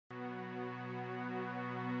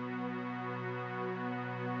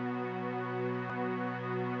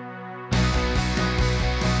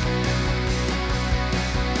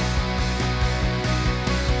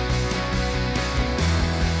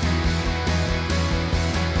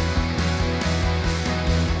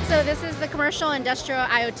So this is the commercial industrial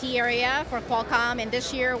IoT area for Qualcomm, and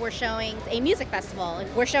this year we're showing a music festival.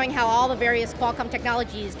 We're showing how all the various Qualcomm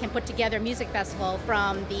technologies can put together a music festival,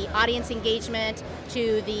 from the audience engagement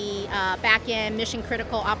to the back-end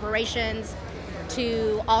mission-critical operations,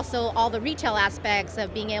 to also all the retail aspects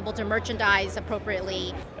of being able to merchandise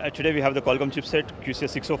appropriately. Today we have the Qualcomm chipset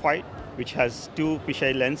QCS605, which has two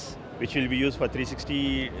fisheye lens, which will be used for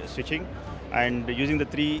 360 stitching. And using the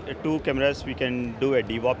two cameras, we can do a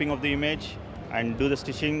dewarping of the image and do the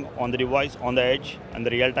stitching on the device, on the edge, and the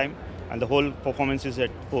real time. And the whole performance is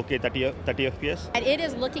at 4K 30 FPS. And it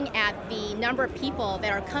is looking at the number of people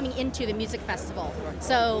that are coming into the music festival.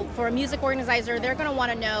 So for a music organizer, they're going to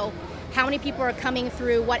want to know how many people are coming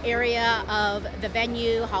through what area of the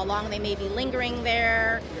venue, how long they may be lingering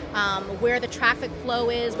there, where the traffic flow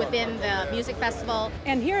is within the music festival.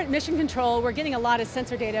 And here at Mission Control, we're getting a lot of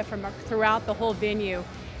sensor data from throughout the whole venue.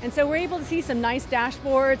 And so we're able to see some nice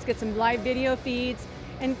dashboards, get some live video feeds,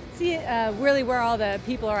 and see really where all the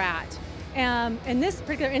people are at. In this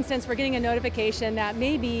particular instance, we're getting a notification that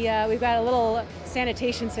maybe we've got a little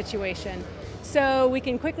sanitation situation. So we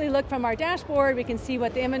can quickly look from our dashboard, we can see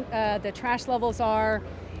what the trash levels are,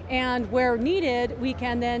 and where needed, we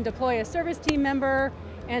can then deploy a service team member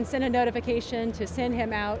and send a notification to send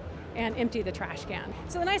him out and empty the trash can.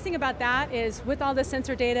 So the nice thing about that is, with all the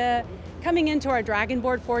sensor data coming into our Dragon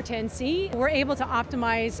Board 410C, we're able to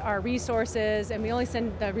optimize our resources, and we only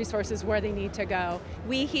send the resources where they need to go.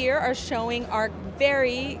 We here are showing our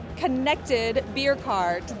very connected beer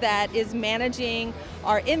cart that is managing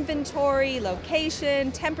our inventory,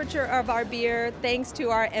 location, temperature of our beer, thanks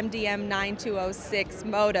to our MDM9206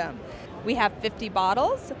 modem. We have 50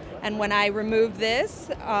 bottles, and when I remove this,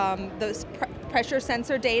 those pressure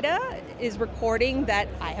sensor data is recording that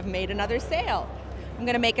I have made another sale. I'm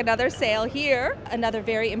going to make another sale here. Another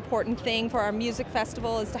very important thing for our music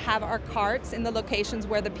festival is to have our carts in the locations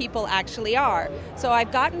where the people actually are. So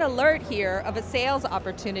I've got an alert here of a sales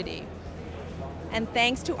opportunity. And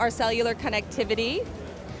thanks to our cellular connectivity,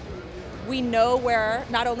 we know where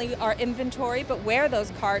not only our inventory, but where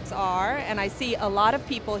those carts are. And I see a lot of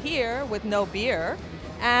people here with no beer,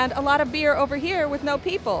 and a lot of beer over here with no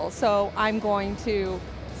people. So I'm going to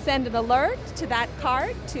send an alert to that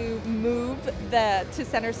cart to move to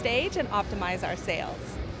center stage and optimize our sales.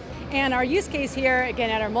 And our use case here,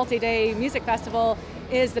 again, at our multi-day music festival,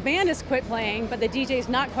 is the band has quit playing, but the DJ's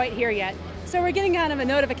not quite here yet. So we're getting kind of a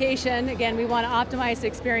notification. Again, we want to optimize the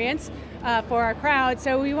experience for our crowd,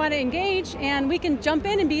 so we want to engage, and we can jump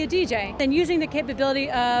in and be a DJ. And using the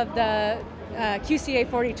capability of the QCA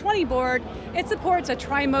 4020 board, it supports a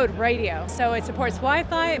tri-mode radio. So it supports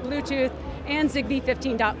Wi-Fi, Bluetooth, and Zigbee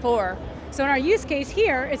 15.4. So in our use case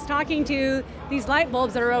here, it's talking to these light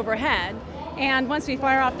bulbs that are overhead. And once we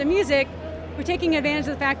fire off the music, we're taking advantage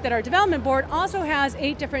of the fact that our development board also has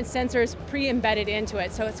 8 different sensors pre-embedded into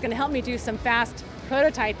it. So it's going to help me do some fast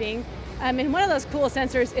prototyping. And one of those cool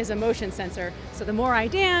sensors is a motion sensor. So the more I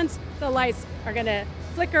dance, the lights are going to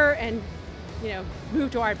flicker and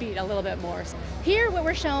move to our beat a little bit more. Here what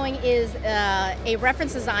we're showing is a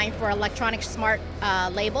reference design for electronic smart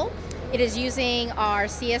label. It is using our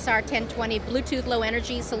CSR 1020 Bluetooth low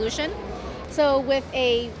energy solution. So with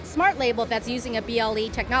a smart label that's using a BLE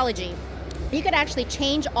technology, you could actually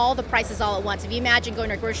change all the prices all at once. If you imagine going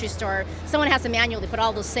to a grocery store, someone has to manually put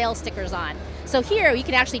all those sales stickers on. So here you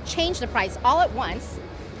can actually change the price all at once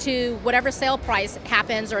to whatever sale price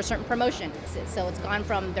happens or a certain promotion. So it's gone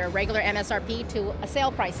from their regular MSRP to a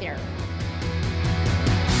sale price here.